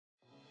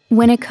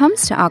When it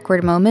comes to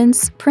awkward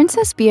moments,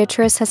 Princess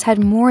Beatrice has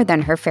had more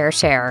than her fair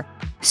share.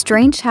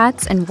 Strange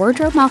hats and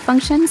wardrobe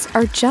malfunctions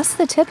are just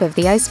the tip of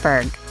the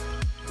iceberg.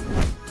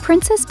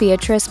 Princess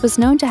Beatrice was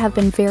known to have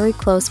been very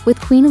close with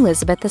Queen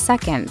Elizabeth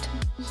II.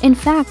 In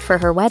fact, for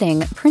her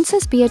wedding,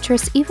 Princess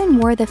Beatrice even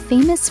wore the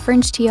famous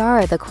fringe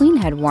tiara the Queen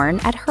had worn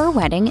at her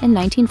wedding in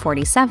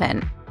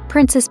 1947.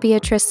 Princess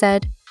Beatrice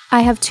said, "I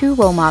have two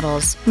role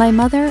models, my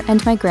mother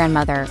and my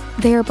grandmother.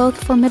 They are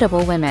both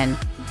formidable women."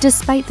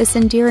 Despite this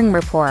endearing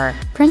rapport,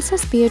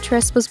 Princess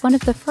Beatrice was one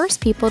of the first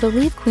people to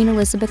leave Queen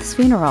Elizabeth's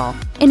funeral.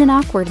 In an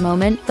awkward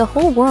moment, the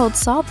whole world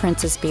saw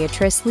Princess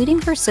Beatrice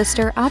leading her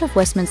sister out of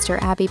Westminster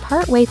Abbey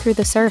partway through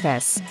the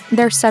service.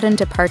 Their sudden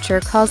departure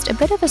caused a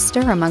bit of a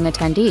stir among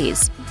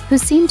attendees, who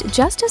seemed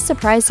just as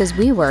surprised as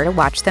we were to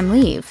watch them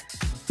leave.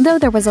 Though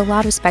there was a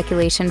lot of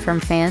speculation from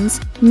fans,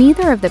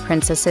 neither of the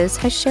princesses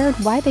has shared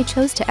why they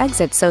chose to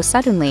exit so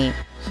suddenly.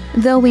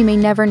 Though we may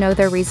never know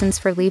their reasons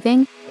for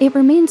leaving, it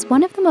remains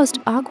one of the most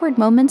awkward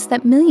moments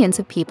that millions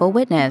of people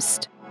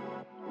witnessed.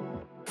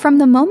 From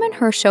the moment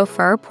her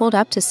chauffeur pulled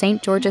up to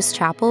St. George's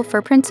Chapel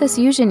for Princess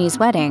Eugenie's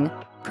wedding,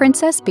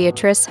 Princess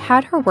Beatrice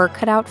had her work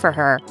cut out for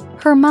her.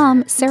 Her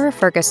mom, Sarah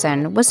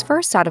Ferguson, was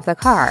first out of the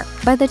car.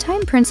 By the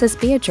time Princess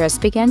Beatrice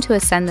began to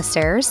ascend the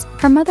stairs,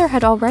 her mother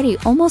had already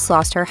almost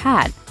lost her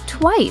hat,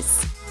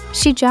 twice.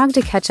 She jogged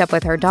to catch up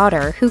with her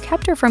daughter, who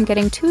kept her from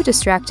getting too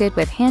distracted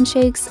with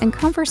handshakes and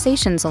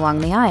conversations along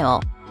the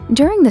aisle.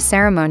 During the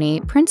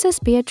ceremony, Princess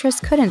Beatrice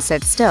couldn't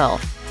sit still.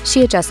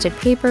 She adjusted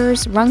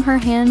papers, wrung her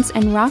hands,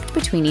 and rocked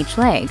between each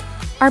leg.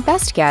 Our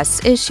best guess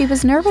is she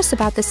was nervous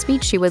about the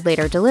speech she would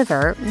later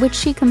deliver, which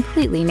she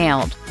completely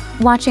nailed.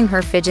 Watching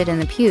her fidget in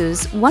the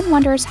pews, one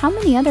wonders how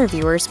many other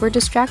viewers were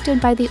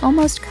distracted by the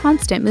almost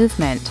constant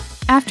movement.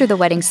 After the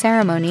wedding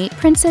ceremony,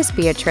 Princess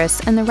Beatrice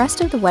and the rest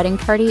of the wedding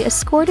party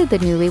escorted the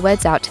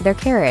newlyweds out to their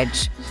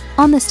carriage.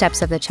 On the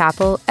steps of the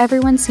chapel,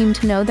 everyone seemed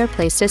to know their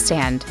place to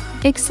stand,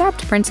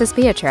 except Princess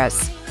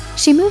Beatrice.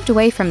 She moved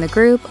away from the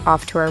group,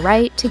 off to her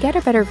right, to get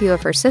a better view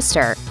of her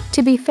sister.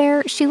 To be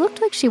fair, she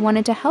looked like she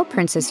wanted to help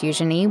Princess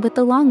Eugenie with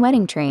the long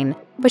wedding train,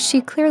 but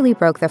she clearly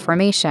broke the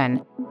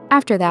formation.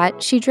 After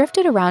that, she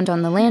drifted around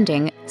on the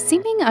landing,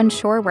 seeming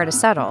unsure where to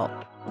settle.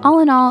 All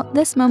in all,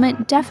 this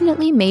moment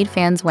definitely made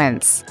fans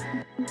wince.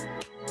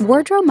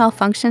 Wardrobe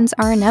malfunctions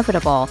are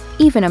inevitable,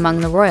 even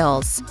among the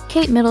royals.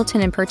 Kate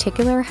Middleton in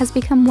particular has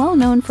become well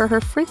known for her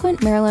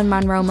frequent Marilyn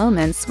Monroe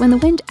moments when the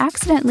wind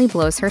accidentally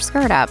blows her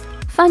skirt up.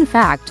 Fun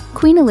fact,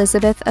 Queen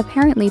Elizabeth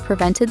apparently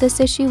prevented this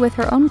issue with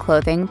her own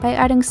clothing by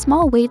adding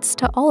small weights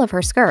to all of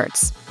her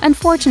skirts.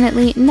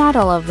 Unfortunately, not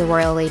all of the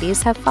royal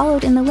ladies have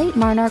followed in the late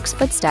monarch's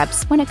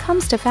footsteps when it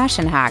comes to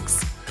fashion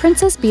hacks.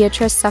 Princess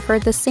Beatrice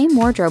suffered the same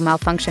wardrobe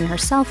malfunction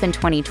herself in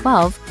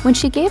 2012 when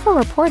she gave a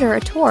reporter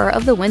a tour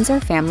of the Windsor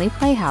family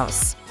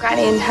playhouse.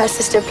 Granny and her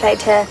sister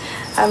played here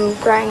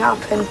growing up,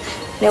 and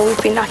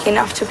we've been lucky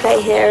enough to play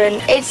here,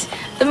 and it's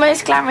the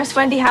most glamorous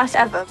Wendy house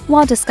ever.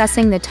 While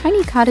discussing the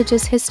tiny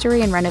cottage's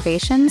history and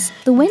renovations,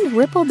 the wind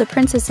rippled the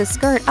princess's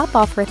skirt up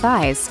off her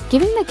thighs,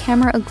 giving the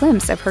camera a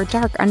glimpse of her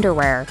dark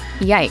underwear.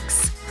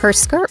 Yikes. Her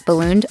skirt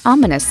ballooned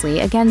ominously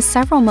again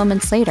several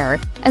moments later,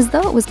 as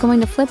though it was going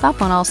to flip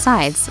up on all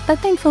sides, but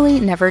thankfully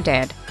never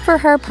did. For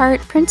her part,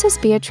 Princess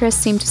Beatrice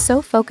seemed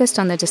so focused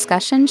on the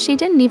discussion she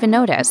didn't even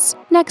notice.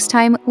 Next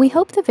time, we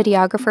hope the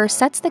videographer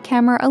sets the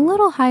camera a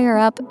little higher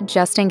up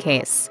just in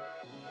case.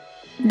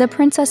 The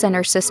princess and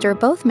her sister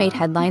both made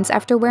headlines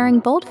after wearing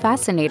bold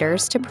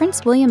fascinators to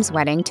Prince William's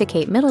wedding to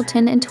Kate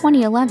Middleton in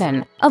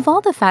 2011. Of all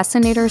the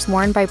fascinators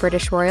worn by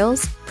British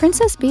royals,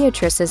 Princess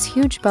Beatrice's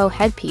huge bow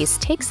headpiece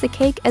takes the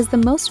cake as the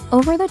most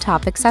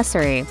over-the-top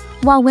accessory.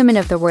 While women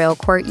of the royal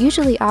court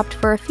usually opt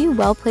for a few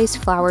well-placed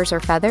flowers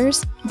or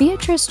feathers,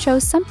 Beatrice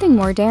chose something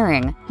more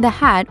daring. The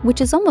hat,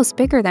 which is almost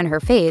bigger than her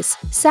face,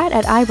 sat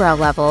at eyebrow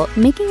level,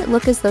 making it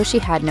look as though she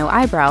had no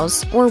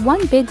eyebrows, or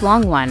one big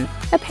long one.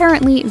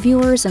 Apparently,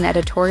 viewers and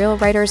editorial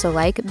writers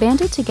alike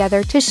banded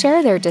together to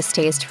share their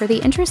distaste for the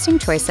interesting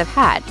choice of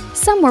hat.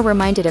 Some were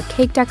reminded of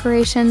cake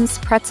decorations,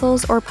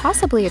 pretzels, or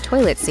possibly a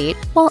toilet seat,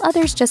 while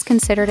others just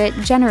considered it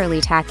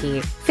generally tacky.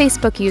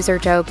 Facebook user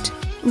joked,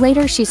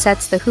 "Later she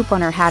sets the hoop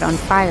on her hat on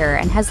fire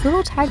and has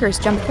little tigers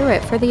jump through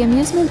it for the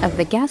amusement of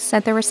the guests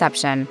at the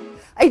reception."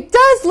 It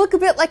does look a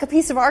bit like a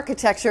piece of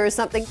architecture or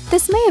something.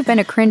 This may have been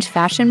a cringe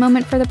fashion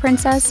moment for the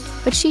princess,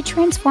 but she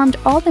transformed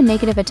all the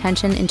negative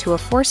attention into a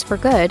force for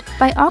good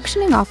by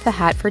auctioning off the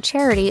hat for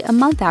charity a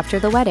month after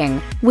the wedding,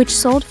 which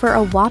sold for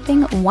a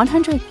whopping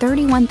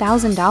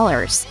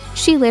 $131,000.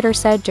 She later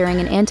said during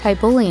an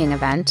anti-bullying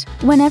event,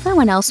 "When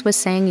everyone else was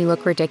saying you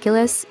look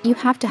ridiculous, you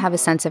have to have a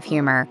sense of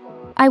humor.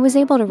 I was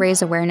able to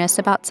raise awareness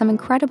about some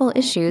incredible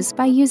issues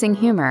by using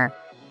humor."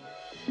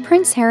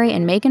 Prince Harry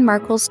and Meghan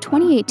Markle's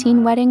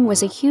 2018 wedding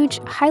was a huge,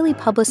 highly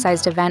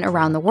publicized event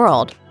around the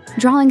world,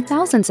 drawing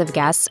thousands of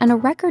guests and a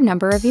record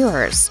number of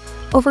viewers.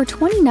 Over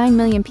 29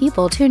 million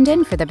people tuned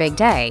in for the big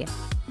day.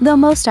 Though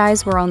most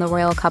eyes were on the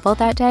royal couple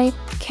that day,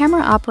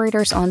 camera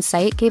operators on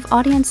site gave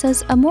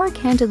audiences a more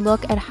candid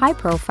look at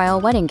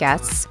high-profile wedding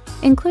guests,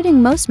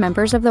 including most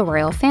members of the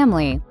royal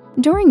family.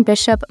 During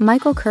Bishop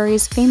Michael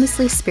Curry's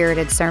famously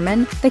spirited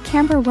sermon, the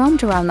camera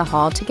roamed around the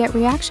hall to get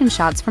reaction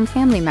shots from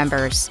family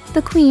members.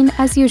 The Queen,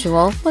 as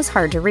usual, was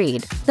hard to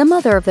read. The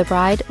mother of the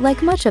bride,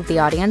 like much of the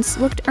audience,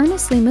 looked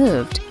earnestly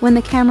moved. When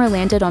the camera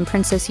landed on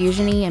Princess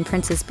Eugenie and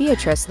Princess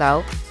Beatrice,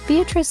 though,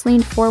 Beatrice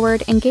leaned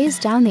forward and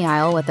gazed down the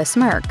aisle with a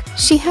smirk.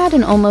 She had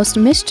an almost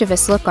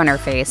mischievous look on her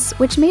face,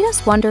 which made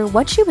us wonder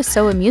what she was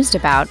so amused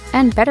about,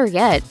 and better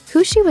yet,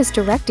 who she was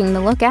directing the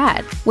look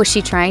at. Was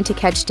she trying to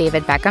catch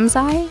David Beckham's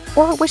eye?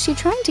 Or was she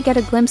trying to get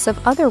a glimpse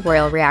of other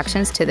royal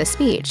reactions to the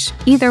speech?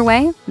 Either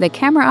way, the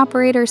camera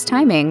operator's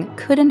timing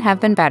couldn't have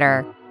been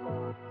better.